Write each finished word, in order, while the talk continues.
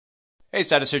Hey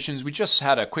statisticians, we just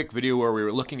had a quick video where we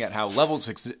were looking at how levels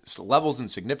and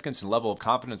significance and level of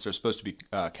confidence are supposed to be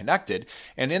connected.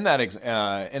 And in that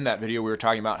video, we were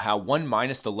talking about how 1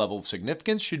 minus the level of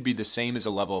significance should be the same as a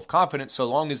level of confidence so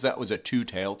long as that was a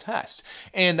two-tailed test.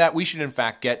 And that we should in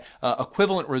fact get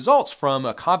equivalent results from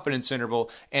a confidence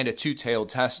interval and a two-tailed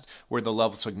test where the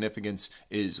level of significance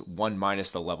is 1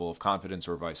 minus the level of confidence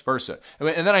or vice versa.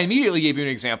 And then I immediately gave you an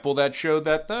example that showed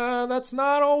that that's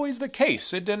not always the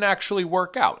case. It didn't actually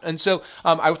work out. And so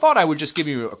I thought I would just give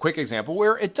you a quick example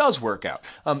where it does work out.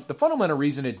 The fundamental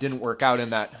reason it didn't work out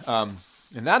in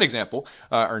that example,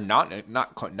 or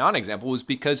non-example, was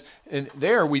because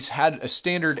there we had a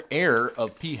standard error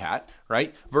of p hat,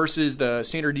 right, versus the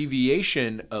standard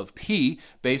deviation of p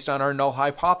based on our null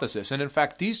hypothesis. And in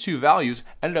fact, these two values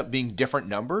ended up being different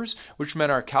numbers, which meant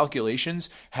our calculations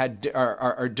had,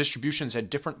 our distributions had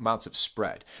different amounts of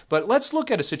spread. But let's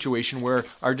look at a situation where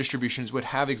our distributions would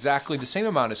have exactly the same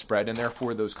amount of spread, and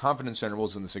therefore those confidence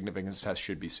intervals in the significance test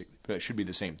should be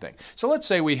the same thing. So let's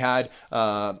say we had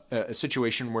a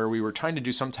situation where we were trying to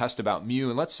do some test about mu,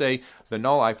 and let's say the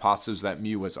null hypothesis that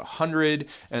mu was 100,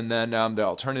 and then the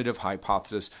alternative hypothesis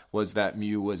was that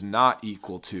mu was not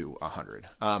equal to 100.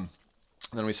 Then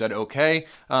we said, okay,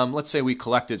 let's say we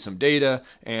collected some data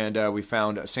and we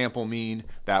found a sample mean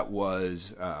that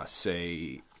was,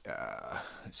 say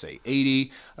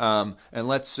 80, and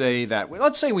let's say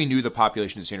we knew the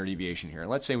population standard deviation here. And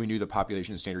let's say we knew the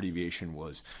population standard deviation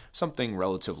was something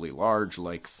relatively large,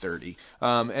 like 30,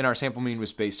 and our sample mean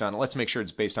was based on, let's make sure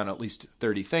it's based on at least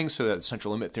 30 things so that the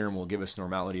central limit theorem will give us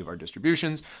normality of our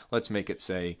distributions. Let's make it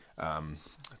say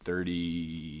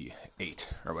 38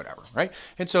 or whatever, right?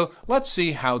 And so let's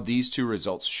see how these two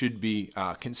results should be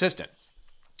consistent.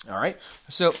 All right,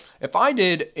 so if I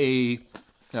did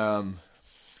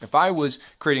if I was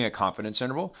creating a confidence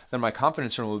interval, then my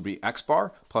confidence interval would be x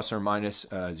bar plus or minus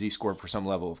z-score for some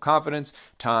level of confidence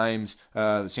times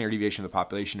the standard deviation of the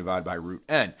population divided by root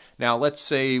n. Now let's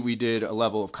say we did a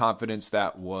level of confidence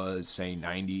that was, say,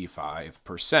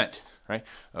 95%. Right?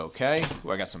 Okay,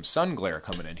 I got some sun glare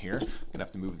coming in here. I'm gonna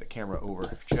have to move the camera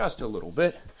over just a little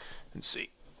bit and see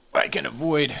if I can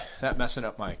avoid that messing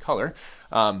up my color.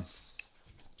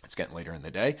 It's getting later in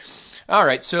the day. All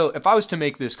right, so if I was to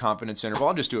make this confidence interval,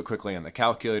 I'll just do it quickly on the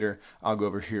calculator. I'll go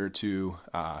over here to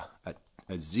a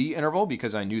z interval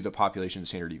because I knew the population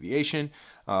standard deviation.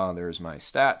 There's my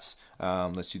stats.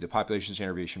 Let's do the population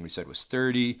standard deviation we said was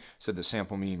 30. Said the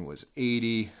sample mean was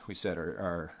 80. We said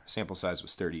our sample size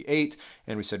was 38.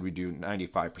 And we said we do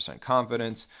 95%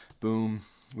 confidence. Boom.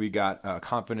 We got a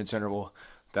confidence interval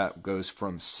that goes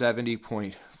from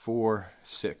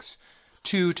 70.462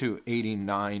 to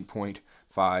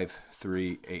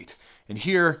 89.538. And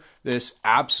here, this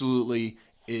absolutely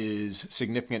is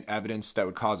significant evidence that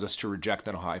would cause us to reject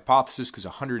the null hypothesis because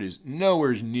 100 is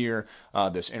nowhere near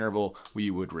this interval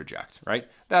we would reject, right?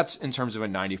 That's in terms of a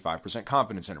 95%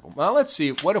 confidence interval. Now let's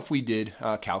see, what if we did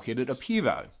calculate a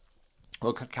p-value?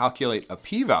 We'll calculate a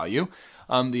p-value.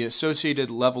 The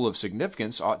associated level of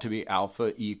significance ought to be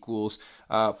alpha equals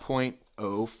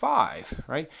 0.05,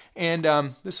 right?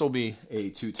 And this will be a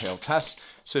two-tailed test.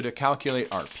 So to calculate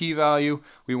our p-value,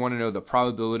 we want to know the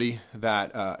probability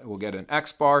that we'll get an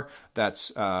x bar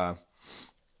that's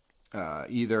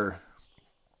either,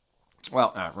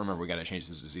 well, remember we got to change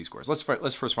this to z-scores.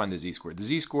 Let's first find the z-score. The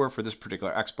z-score for this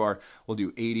particular x bar will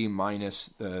do 80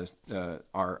 minus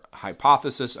our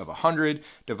hypothesis of 100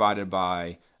 divided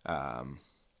by the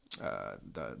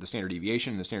standard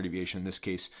deviation. The standard deviation in this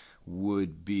case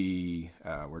would be,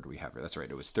 where do we have it? That's right,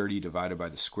 it was 30 divided by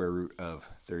the square root of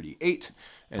 38.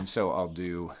 And so I'll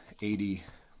do 80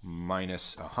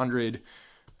 minus 100,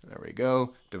 there we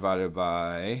go, divided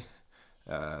by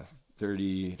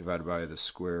 30 divided by the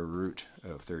square root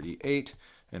of 38.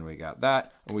 And we got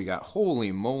that. And we got,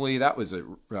 holy moly, that was a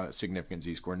significant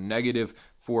z-score, negative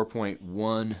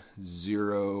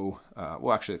 4.10.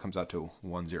 Well, actually, it comes out to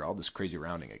 10. All this crazy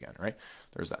rounding again, right?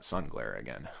 There's that sun glare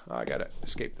again. Oh, I got to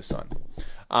escape the sun.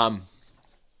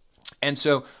 And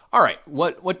so, all right,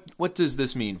 what does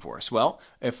this mean for us? Well,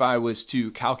 if I was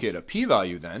to calculate a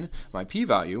p-value then, my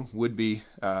p-value would be,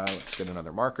 let's get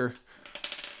another marker,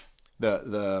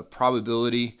 the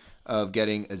probability of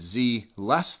getting a z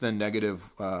less than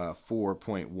negative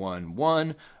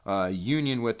 4.11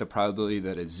 union with the probability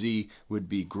that a z would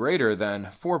be greater than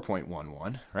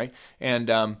 4.11, right?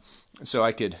 And so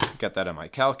I could get that on my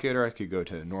calculator. I could go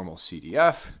to normal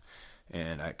CDF,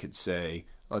 and I could say,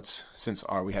 since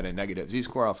we had a negative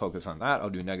z-score, I'll focus on that.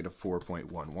 I'll do negative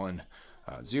 4.11,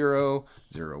 0,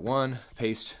 0, 1,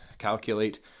 paste,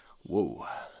 calculate. Whoa.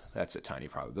 that's a tiny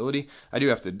probability. I do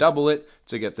have to double it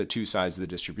to get the two sides of the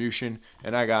distribution,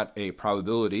 and I got a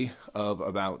probability of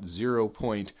about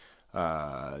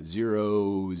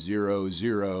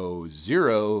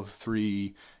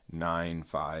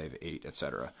 0.0000395.8,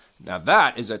 etc. Now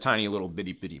that is a tiny little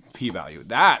bitty p-value.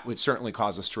 That would certainly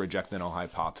cause us to reject the null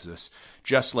hypothesis,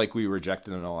 just like we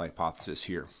rejected the null hypothesis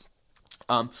here.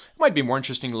 It might be more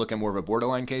interesting to look at more of a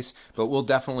borderline case, but we'll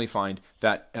definitely find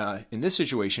that in this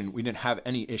situation, we didn't have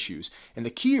any issues. And the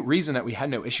key reason that we had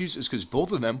no issues is because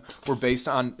both of them were based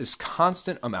on this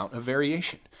constant amount of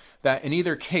variation. That in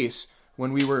either case,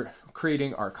 when we were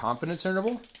creating our confidence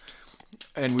interval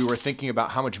and we were thinking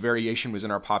about how much variation was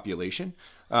in our population,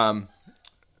 how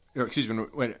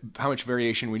much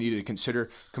variation we needed to consider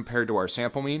compared to our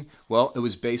sample mean, well, it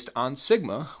was based on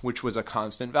sigma, which was a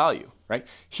constant value, right?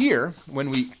 Here, when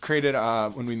we created,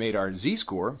 when we made our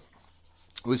z-score,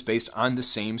 it was based on the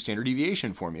same standard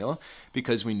deviation formula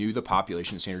because we knew the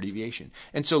population standard deviation.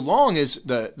 And so long as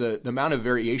the amount of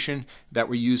variation that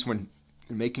we use when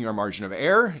making our margin of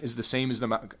error is the same as the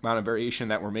amount of variation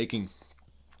that we're making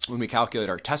when we calculate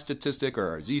our test statistic or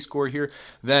our z-score here,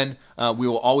 then we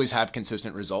will always have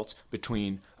consistent results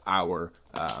between our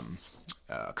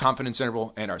confidence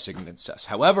interval and our significance test.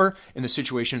 However, in the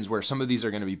situations where some of these are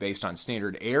going to be based on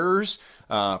standard errors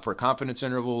for confidence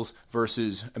intervals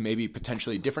versus maybe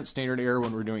potentially different standard error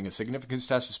when we're doing a significance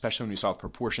test, especially when we solve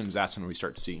proportions, that's when we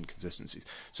start to see inconsistencies.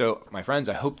 So, my friends,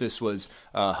 I hope this was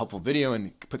a helpful video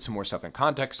and put some more stuff in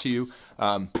context to you.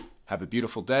 Have a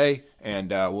beautiful day,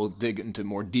 and we'll dig into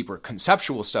more deeper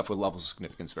conceptual stuff with levels of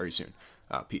significance very soon.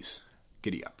 Peace.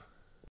 Giddy up.